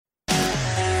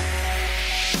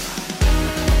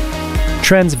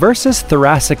Transversus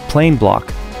Thoracic Plane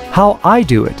Block, How I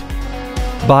Do It,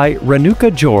 by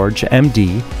Renuka George,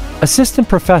 MD, Assistant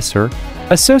Professor,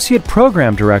 Associate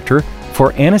Program Director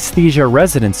for Anesthesia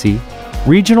Residency,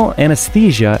 Regional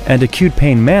Anesthesia and Acute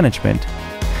Pain Management,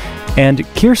 and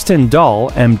Kirsten Dahl,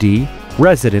 MD,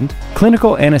 Resident,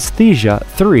 Clinical Anesthesia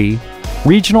 3,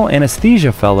 Regional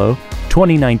Anesthesia Fellow,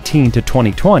 2019 to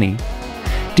 2020,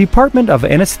 Department of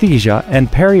Anesthesia and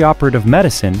Perioperative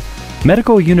Medicine,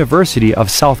 Medical University of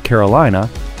South Carolina,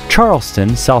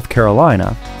 Charleston, South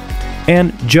Carolina,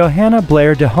 and Johanna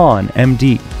Blair DeHaan,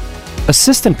 MD,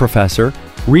 Assistant Professor,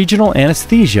 Regional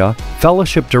Anesthesia,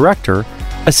 Fellowship Director,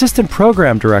 Assistant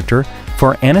Program Director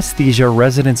for Anesthesia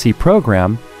Residency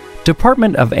Program,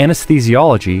 Department of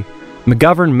Anesthesiology,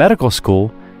 McGovern Medical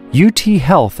School, UT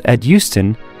Health at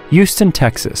Houston, Houston,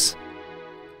 Texas.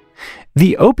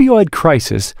 The opioid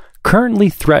crisis currently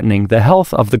threatening the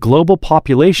health of the global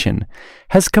population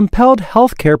has compelled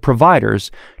healthcare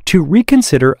providers to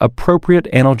reconsider appropriate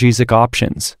analgesic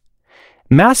options.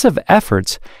 Massive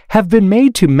efforts have been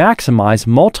made to maximize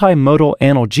multimodal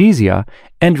analgesia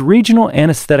and regional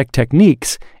anesthetic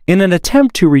techniques in an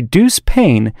attempt to reduce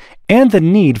pain and the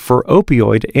need for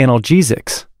opioid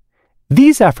analgesics.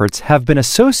 These efforts have been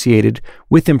associated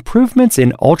with improvements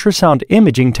in ultrasound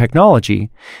imaging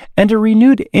technology and a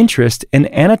renewed interest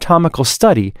in anatomical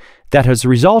study that has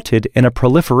resulted in a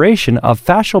proliferation of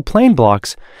fascial plane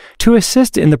blocks to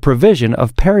assist in the provision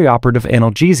of perioperative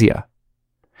analgesia.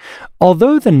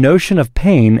 Although the notion of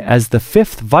pain as the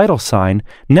fifth vital sign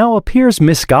now appears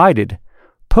misguided,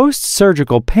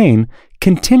 post-surgical pain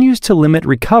continues to limit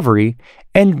recovery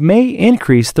and may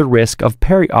increase the risk of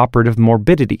perioperative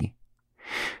morbidity.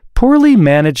 Poorly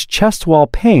managed chest wall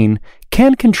pain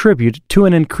can contribute to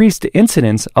an increased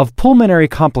incidence of pulmonary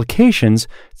complications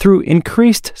through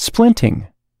increased splinting.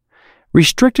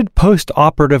 Restricted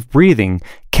post-operative breathing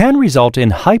can result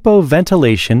in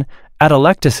hypoventilation,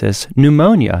 atelectasis,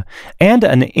 pneumonia, and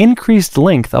an increased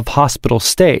length of hospital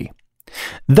stay.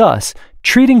 Thus,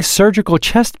 treating surgical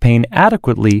chest pain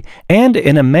adequately and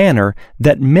in a manner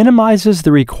that minimizes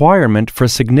the requirement for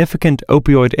significant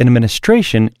opioid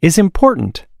administration is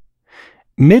important.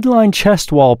 Midline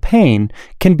chest wall pain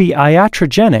can be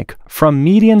iatrogenic from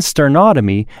median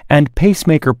sternotomy and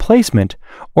pacemaker placement,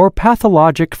 or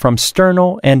pathologic from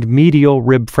sternal and medial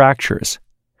rib fractures.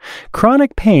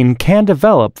 Chronic pain can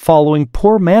develop following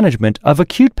poor management of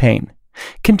acute pain,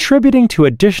 contributing to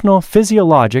additional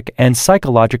physiologic and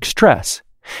psychologic stress,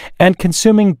 and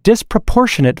consuming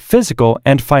disproportionate physical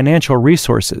and financial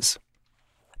resources.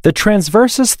 The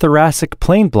transversus thoracic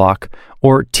plane block,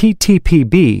 or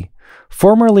TTPB,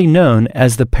 formerly known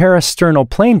as the parasternal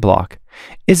plane block,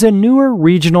 is a newer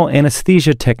regional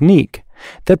anesthesia technique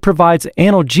that provides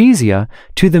analgesia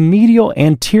to the medial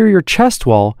anterior chest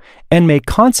wall and may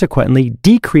consequently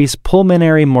decrease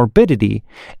pulmonary morbidity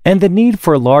and the need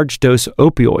for large-dose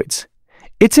opioids.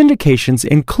 Its indications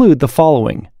include the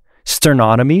following: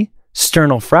 sternotomy,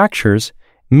 sternal fractures,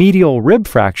 medial rib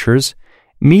fractures,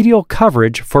 medial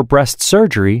coverage for breast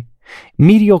surgery,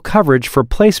 medial coverage for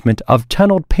placement of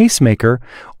tunneled pacemaker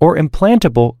or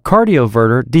implantable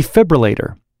cardioverter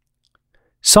defibrillator.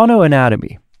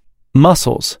 Sonoanatomy.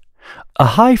 Muscles. A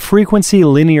high-frequency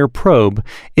linear probe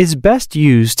is best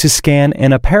used to scan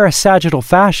in a parasagittal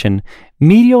fashion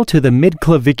medial to the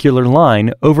midclavicular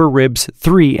line over ribs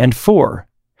 3 and 4.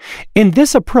 In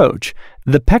this approach,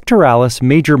 the pectoralis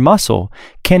major muscle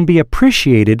can be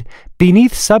appreciated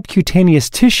beneath subcutaneous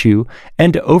tissue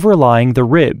and overlying the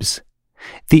ribs.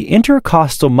 The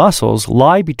intercostal muscles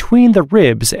lie between the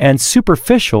ribs and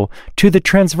superficial to the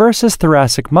transversus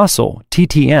thoracic muscle,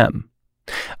 TTM,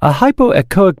 a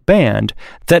hypoechoic band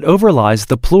that overlies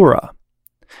the pleura.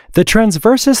 The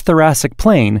transversus thoracic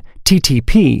plane,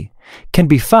 TTP, can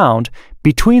be found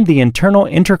between the internal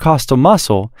intercostal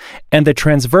muscle and the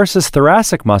transversus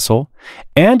thoracic muscle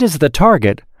and is the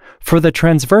target for the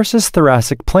transversus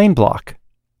thoracic plane block.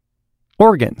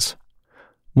 Organs.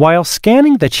 While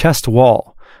scanning the chest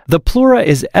wall, the pleura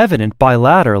is evident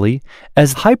bilaterally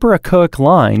as hyperechoic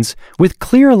lines with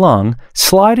clear lung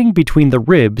sliding between the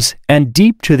ribs and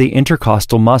deep to the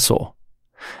intercostal muscle.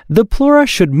 The pleura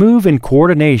should move in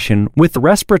coordination with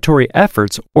respiratory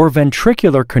efforts or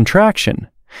ventricular contraction,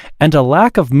 and a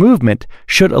lack of movement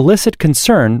should elicit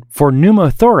concern for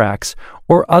pneumothorax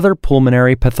or other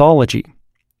pulmonary pathology.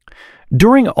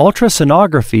 During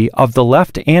ultrasonography of the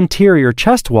left anterior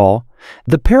chest wall,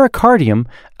 the pericardium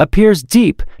appears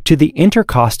deep to the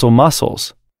intercostal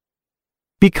muscles.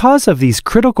 Because of these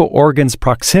critical organs'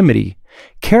 proximity,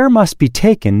 care must be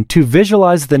taken to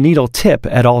visualize the needle tip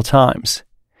at all times.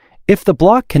 If the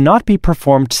block cannot be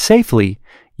performed safely,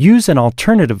 use an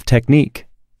alternative technique.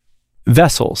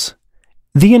 Vessels.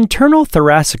 The internal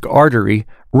thoracic artery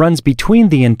runs between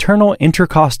the internal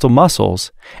intercostal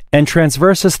muscles and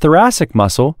transversus thoracic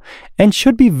muscle and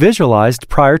should be visualized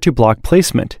prior to block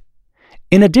placement.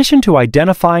 In addition to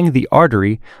identifying the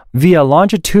artery via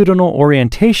longitudinal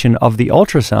orientation of the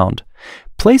ultrasound,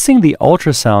 placing the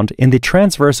ultrasound in the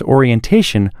transverse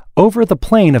orientation over the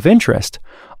plane of interest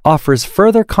offers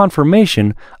further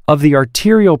confirmation of the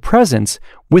arterial presence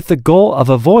with the goal of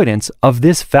avoidance of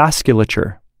this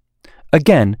vasculature.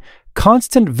 Again,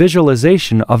 constant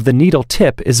visualization of the needle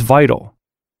tip is vital.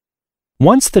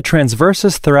 Once the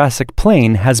transversus thoracic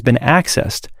plane has been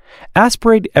accessed,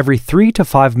 aspirate every 3 to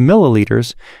 5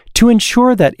 milliliters to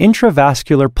ensure that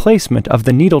intravascular placement of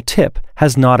the needle tip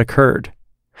has not occurred.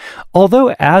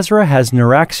 Although ASRA has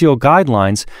neuraxial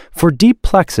guidelines for deep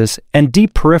plexus and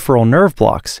deep peripheral nerve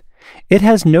blocks, it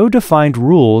has no defined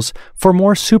rules for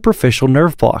more superficial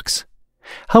nerve blocks.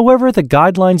 However, the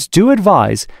guidelines do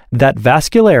advise that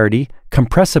vascularity,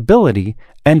 compressibility,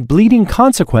 and bleeding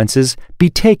consequences be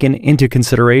taken into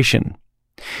consideration.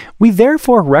 We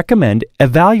therefore recommend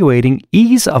evaluating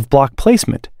ease of block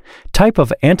placement, type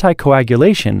of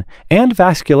anticoagulation, and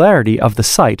vascularity of the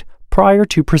site prior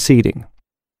to proceeding.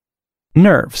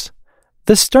 Nerves.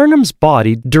 The sternum's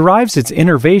body derives its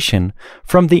innervation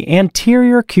from the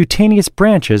anterior cutaneous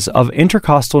branches of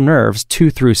intercostal nerves 2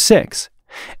 through 6,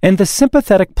 and the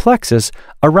sympathetic plexus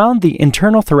around the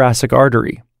internal thoracic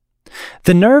artery.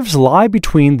 The nerves lie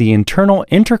between the internal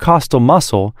intercostal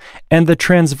muscle and the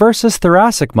transversus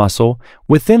thoracic muscle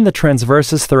within the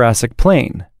transversus thoracic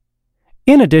plane.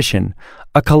 In addition,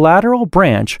 a collateral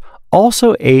branch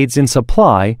also aids in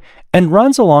supply and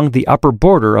runs along the upper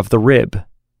border of the rib.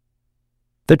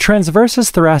 The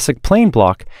transversus thoracic plane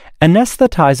block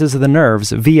anesthetizes the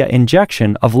nerves via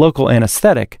injection of local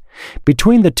anesthetic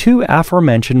between the two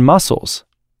aforementioned muscles.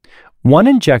 One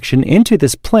injection into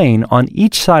this plane on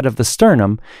each side of the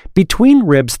sternum between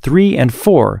ribs 3 and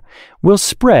 4 will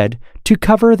spread to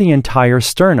cover the entire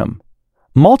sternum.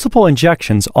 Multiple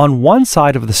injections on one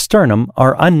side of the sternum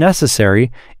are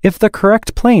unnecessary if the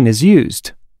correct plane is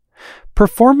used.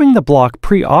 Performing the block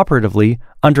preoperatively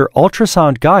under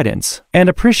ultrasound guidance and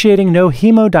appreciating no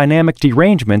hemodynamic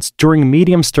derangements during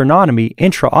medium sternotomy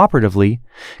intraoperatively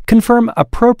confirm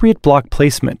appropriate block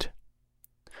placement.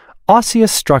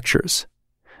 Osseous structures.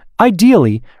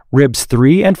 Ideally, ribs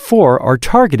 3 and 4 are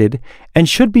targeted and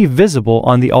should be visible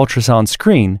on the ultrasound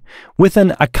screen with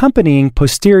an accompanying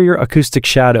posterior acoustic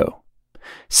shadow.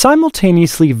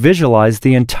 Simultaneously visualize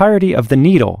the entirety of the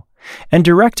needle and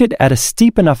direct it at a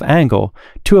steep enough angle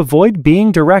to avoid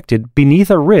being directed beneath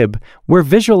a rib where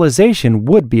visualization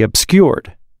would be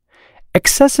obscured.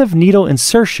 Excessive needle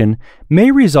insertion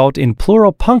may result in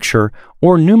pleural puncture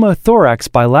or pneumothorax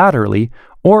bilaterally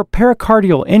or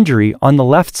pericardial injury on the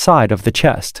left side of the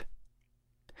chest.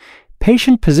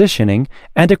 Patient positioning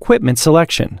and equipment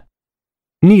selection.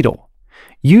 Needle.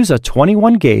 Use a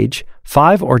 21 gauge,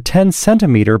 5 or 10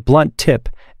 centimeter blunt tip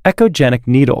echogenic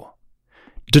needle.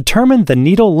 Determine the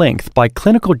needle length by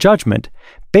clinical judgment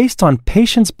based on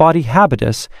patient's body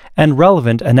habitus and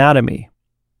relevant anatomy.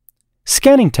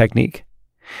 Scanning technique.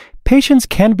 Patients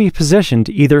can be positioned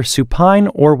either supine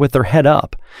or with their head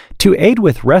up to aid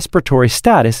with respiratory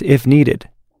status if needed.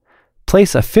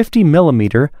 Place a 50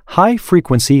 mm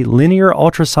high-frequency linear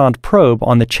ultrasound probe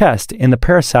on the chest in the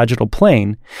parasagittal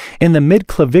plane in the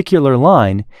midclavicular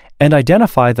line and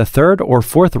identify the 3rd or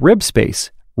 4th rib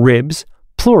space, ribs,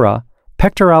 pleura,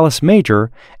 pectoralis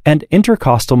major, and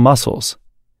intercostal muscles.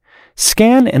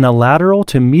 Scan in a lateral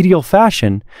to medial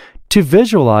fashion to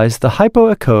visualize the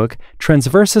hypoechoic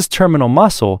transversus terminal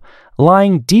muscle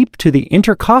lying deep to the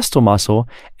intercostal muscle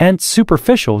and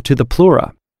superficial to the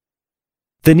pleura.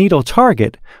 The needle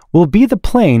target will be the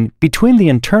plane between the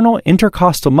internal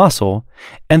intercostal muscle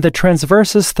and the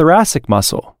transversus thoracic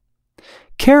muscle.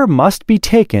 Care must be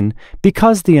taken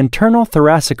because the internal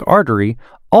thoracic artery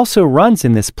also runs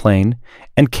in this plane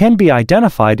and can be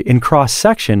identified in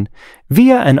cross-section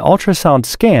via an ultrasound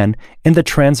scan in the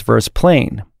transverse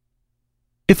plane.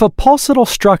 If a pulsatile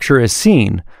structure is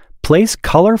seen, place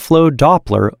color flow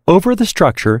Doppler over the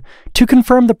structure to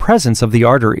confirm the presence of the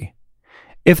artery.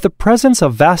 If the presence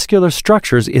of vascular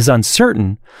structures is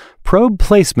uncertain, probe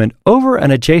placement over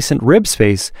an adjacent rib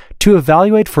space to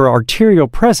evaluate for arterial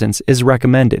presence is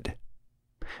recommended.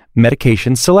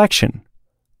 Medication selection.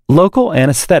 Local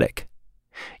anesthetic.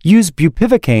 Use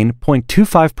bupivacaine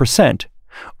 0.25%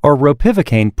 or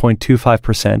ropivacaine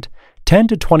 0.25%, 10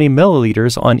 to 20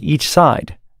 milliliters on each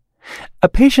side. A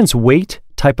patient's weight,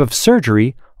 type of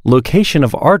surgery, location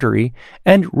of artery,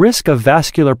 and risk of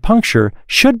vascular puncture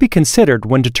should be considered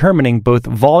when determining both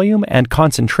volume and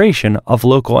concentration of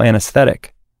local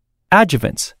anesthetic.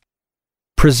 Adjuvants.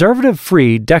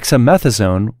 Preservative-free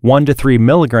dexamethasone, 1 to 3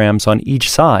 milligrams on each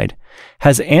side,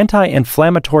 has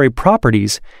anti-inflammatory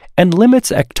properties and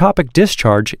limits ectopic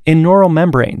discharge in neural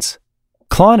membranes.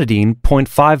 Clonidine,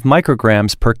 0.5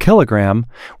 micrograms per kilogram,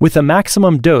 with a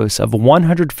maximum dose of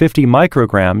 150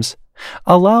 micrograms,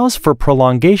 allows for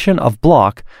prolongation of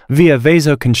block via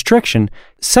vasoconstriction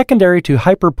secondary to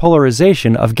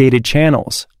hyperpolarization of gated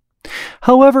channels.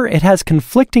 However, it has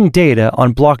conflicting data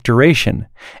on block duration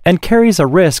and carries a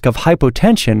risk of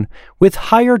hypotension with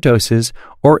higher doses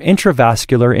or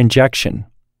intravascular injection.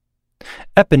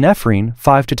 Epinephrine,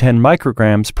 5 to 10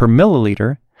 micrograms per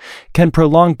milliliter, can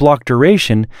prolong block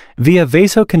duration via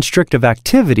vasoconstrictive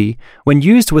activity when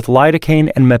used with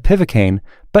lidocaine and mepivacaine,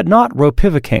 but not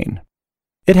ropivacaine.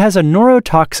 It has a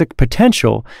neurotoxic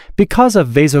potential because of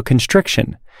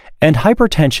vasoconstriction, and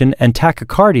hypertension and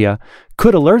tachycardia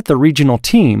could alert the regional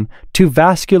team to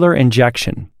vascular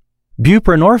injection.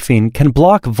 Buprenorphine can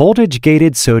block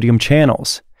voltage-gated sodium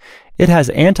channels. It has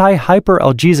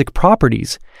anti-hyperalgesic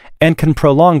properties and can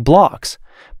prolong blocks,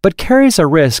 but carries a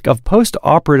risk of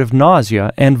post-operative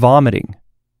nausea and vomiting.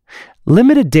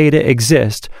 Limited data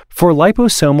exist for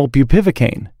liposomal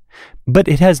bupivacaine, but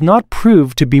it has not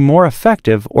proved to be more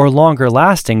effective or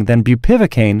longer-lasting than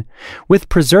bupivacaine with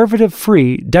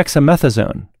preservative-free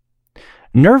dexamethasone.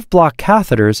 Nerve block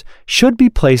catheters should be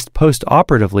placed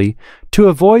post-operatively to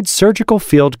avoid surgical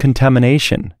field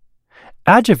contamination.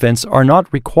 Adjuvants are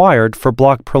not required for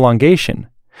block prolongation,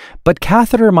 but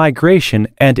catheter migration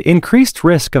and increased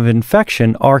risk of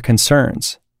infection are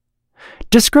concerns.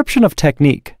 Description of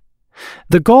technique.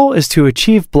 The goal is to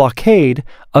achieve blockade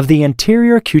of the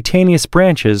anterior cutaneous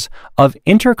branches of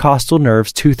intercostal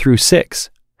nerves 2 through 6,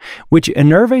 which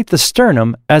innervate the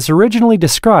sternum as originally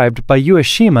described by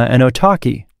Ueshima and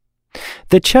Otaki.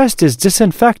 The chest is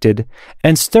disinfected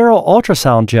and sterile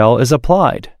ultrasound gel is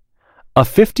applied. A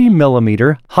 50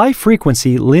 mm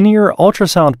high-frequency linear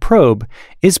ultrasound probe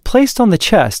is placed on the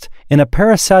chest in a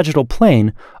parasagittal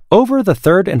plane over the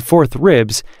 3rd and 4th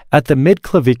ribs at the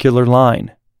midclavicular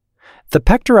line. The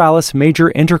pectoralis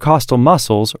major intercostal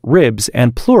muscles, ribs,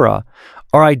 and pleura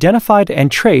are identified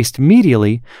and traced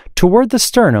medially toward the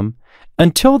sternum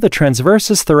until the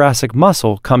transversus thoracic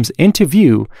muscle comes into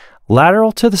view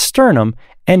lateral to the sternum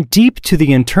and deep to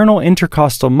the internal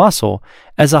intercostal muscle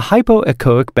as a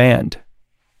hypoechoic band.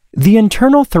 The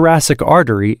internal thoracic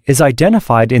artery is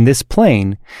identified in this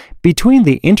plane between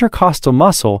the intercostal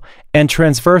muscle and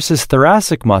transversus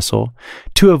thoracic muscle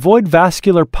to avoid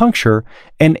vascular puncture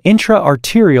and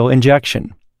intra-arterial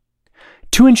injection.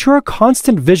 To ensure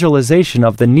constant visualization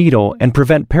of the needle and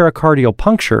prevent pericardial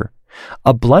puncture,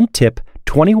 a blunt tip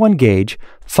 21 gauge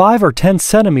 5 or 10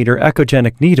 centimeter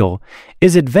echogenic needle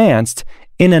is advanced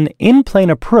in an in-plane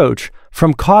approach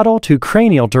from caudal to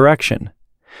cranial direction.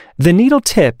 The needle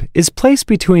tip is placed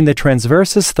between the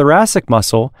transversus thoracic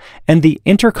muscle and the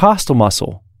intercostal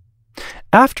muscle.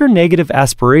 After negative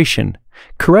aspiration,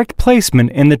 correct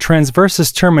placement in the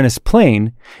transversus terminus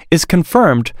plane is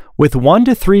confirmed with 1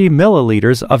 to 3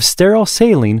 milliliters of sterile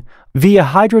saline via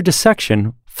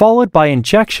hydrodissection, followed by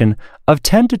injection of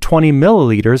 10 to 20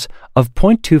 milliliters of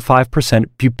 0.25%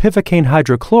 bupivacaine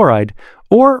hydrochloride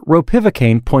or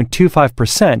ropivacaine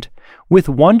 0.25%, with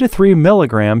 1 to 3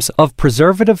 milligrams of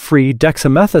preservative-free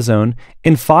dexamethasone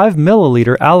in 5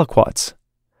 milliliter aliquots.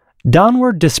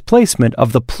 Downward displacement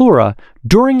of the pleura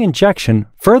during injection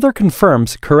further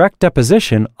confirms correct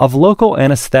deposition of local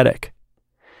anesthetic.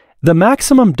 The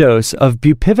maximum dose of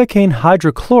bupivacaine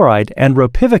hydrochloride and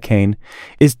ropivacaine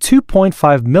is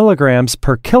 2.5 milligrams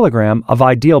per kilogram of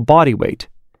ideal body weight.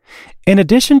 In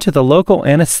addition to the local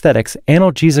anesthetic's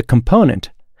analgesic component,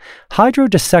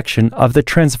 hydrodissection of the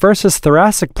transversus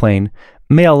thoracic plane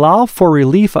may allow for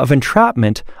relief of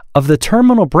entrapment of the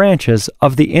terminal branches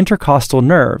of the intercostal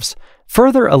nerves,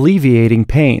 further alleviating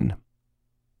pain.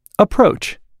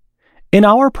 Approach. In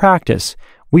our practice,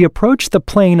 we approach the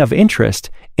plane of interest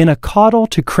in a caudal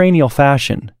to cranial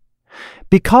fashion.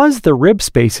 Because the rib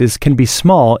spaces can be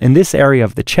small in this area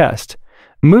of the chest,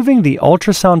 moving the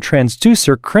ultrasound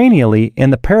transducer cranially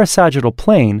in the parasagittal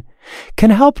plane can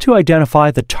help to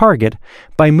identify the target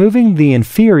by moving the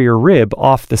inferior rib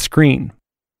off the screen.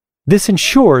 This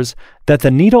ensures that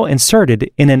the needle inserted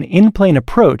in an in-plane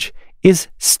approach is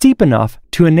steep enough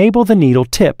to enable the needle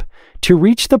tip to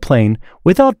reach the plane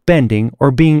without bending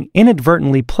or being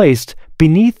inadvertently placed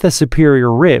beneath the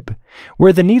superior rib,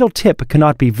 where the needle tip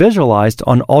cannot be visualized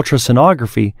on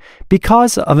ultrasonography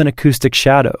because of an acoustic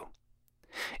shadow.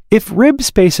 If rib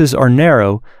spaces are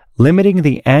narrow, limiting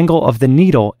the angle of the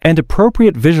needle and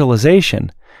appropriate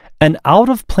visualization, an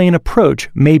out-of-plane approach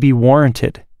may be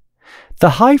warranted.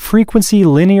 The high-frequency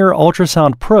linear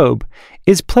ultrasound probe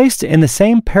is placed in the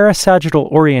same parasagittal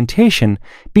orientation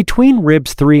between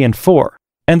ribs 3 and 4,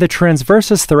 and the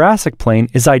transversus thoracic plane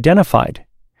is identified.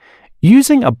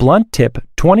 Using a blunt-tip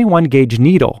 21-gauge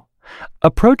needle,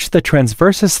 approach the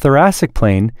transversus thoracic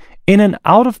plane in an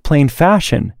out-of-plane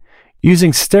fashion,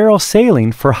 using sterile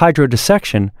saline for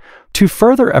hydrodissection to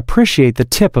further appreciate the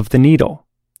tip of the needle.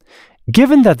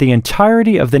 Given that the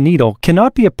entirety of the needle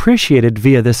cannot be appreciated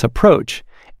via this approach,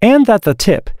 and that the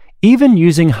tip, even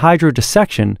using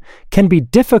hydrodissection, can be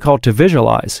difficult to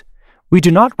visualize, we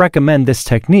do not recommend this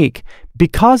technique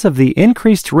because of the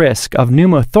increased risk of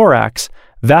pneumothorax,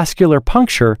 vascular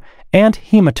puncture, and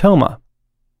hematoma.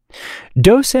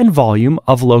 Dose and volume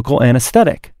of local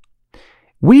anesthetic.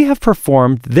 We have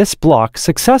performed this block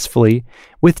successfully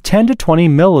with 10 to 20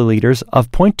 milliliters of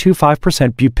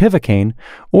 0.25% bupivacaine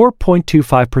or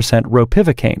 0.25%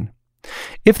 ropivacaine.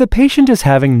 If the patient is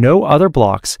having no other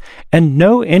blocks and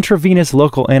no intravenous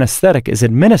local anesthetic is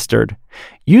administered,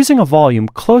 using a volume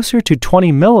closer to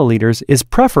 20 milliliters is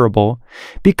preferable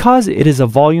because it is a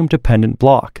volume-dependent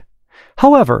block.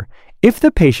 However, if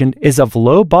the patient is of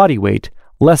low body weight,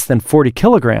 less than 40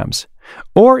 kilograms,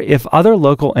 or if other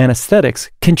local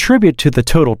anesthetics contribute to the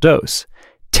total dose,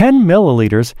 10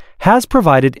 milliliters has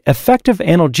provided effective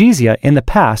analgesia in the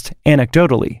past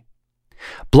anecdotally.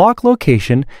 Block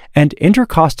location and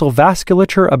intercostal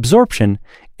vasculature absorption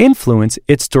influence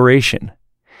its duration.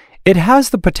 It has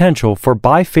the potential for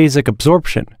biphasic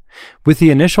absorption, with the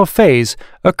initial phase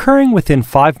occurring within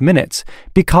 5 minutes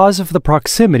because of the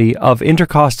proximity of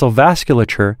intercostal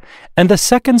vasculature, and the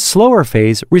second slower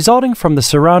phase resulting from the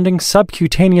surrounding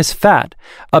subcutaneous fat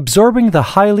absorbing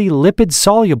the highly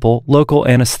lipid-soluble local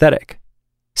anesthetic.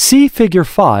 See Figure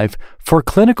 5 for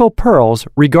clinical pearls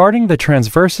regarding the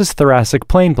transversus thoracic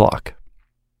plane block.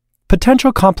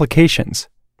 Potential complications.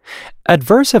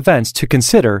 Adverse events to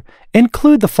consider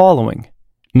include the following: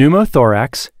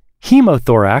 pneumothorax,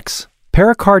 hemothorax,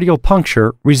 pericardial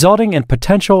puncture resulting in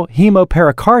potential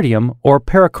hemopericardium or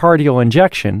pericardial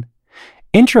injection,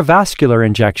 intravascular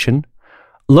injection,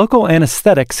 local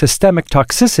anesthetic systemic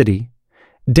toxicity,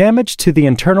 damage to the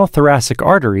internal thoracic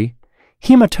artery,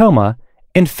 hematoma,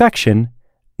 infection,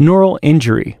 neural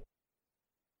injury.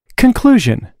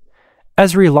 Conclusion.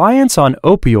 As reliance on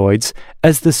opioids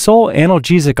as the sole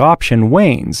analgesic option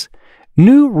wanes,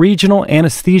 new regional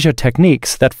anesthesia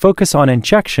techniques that focus on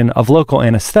injection of local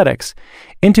anesthetics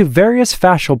into various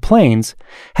fascial planes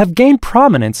have gained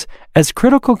prominence as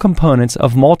critical components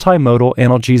of multimodal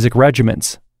analgesic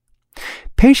regimens.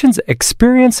 Patients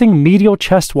experiencing medial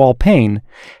chest wall pain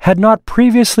had not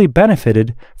previously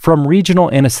benefited from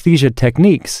regional anesthesia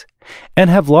techniques and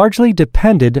have largely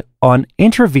depended on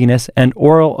intravenous and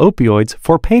oral opioids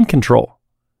for pain control.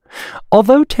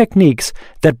 Although techniques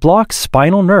that block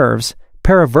spinal nerves,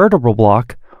 paravertebral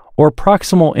block, or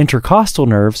proximal intercostal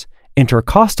nerves,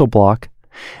 intercostal block,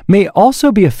 may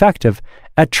also be effective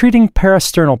at treating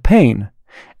parasternal pain,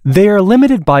 they are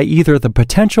limited by either the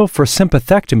potential for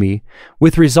sympathectomy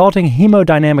with resulting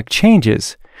hemodynamic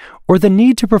changes or the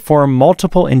need to perform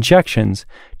multiple injections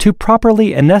to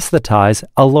properly anesthetize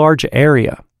a large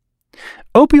area.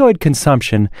 Opioid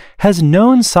consumption has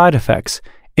known side effects,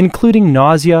 including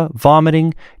nausea,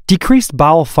 vomiting, decreased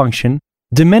bowel function,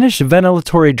 diminished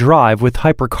ventilatory drive with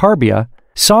hypercarbia,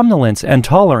 somnolence, and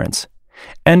tolerance,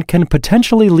 and can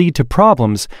potentially lead to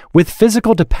problems with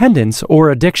physical dependence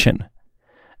or addiction.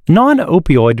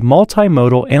 Non-opioid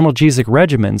multimodal analgesic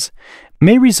regimens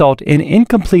may result in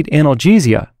incomplete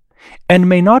analgesia and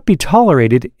may not be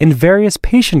tolerated in various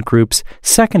patient groups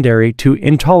secondary to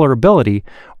intolerability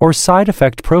or side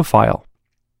effect profile.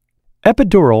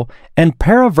 Epidural and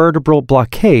paravertebral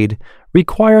blockade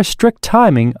require strict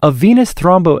timing of venous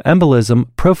thromboembolism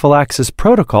prophylaxis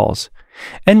protocols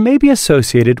and may be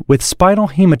associated with spinal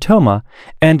hematoma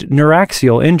and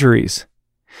neuraxial injuries.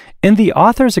 In the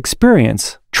author's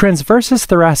experience, transversus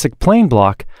thoracic plane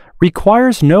block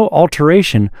requires no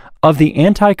alteration of the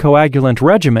anticoagulant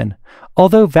regimen,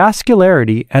 although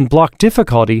vascularity and block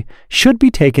difficulty should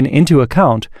be taken into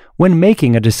account when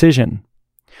making a decision.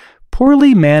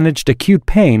 Poorly managed acute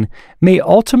pain may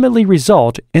ultimately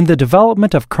result in the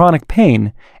development of chronic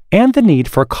pain and the need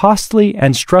for costly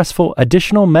and stressful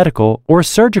additional medical or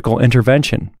surgical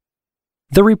intervention.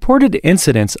 The reported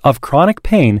incidence of chronic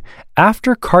pain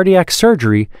after cardiac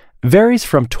surgery varies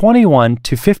from 21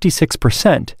 to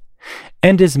 56%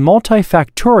 and is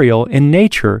multifactorial in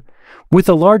nature with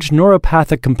a large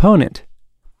neuropathic component.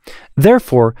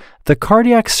 Therefore, the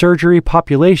cardiac surgery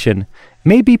population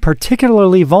may be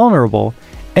particularly vulnerable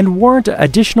and warrant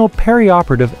additional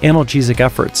perioperative analgesic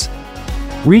efforts.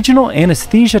 Regional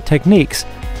anesthesia techniques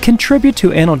contribute to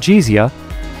analgesia,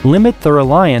 limit the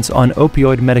reliance on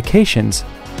opioid medications,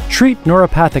 treat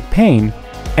neuropathic pain,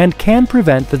 and can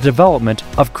prevent the development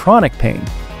of chronic pain.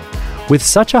 With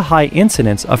such a high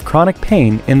incidence of chronic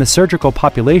pain in the surgical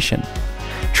population,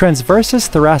 transversus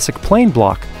thoracic plane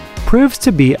block proves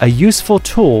to be a useful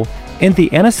tool in the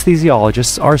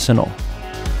anesthesiologist's arsenal.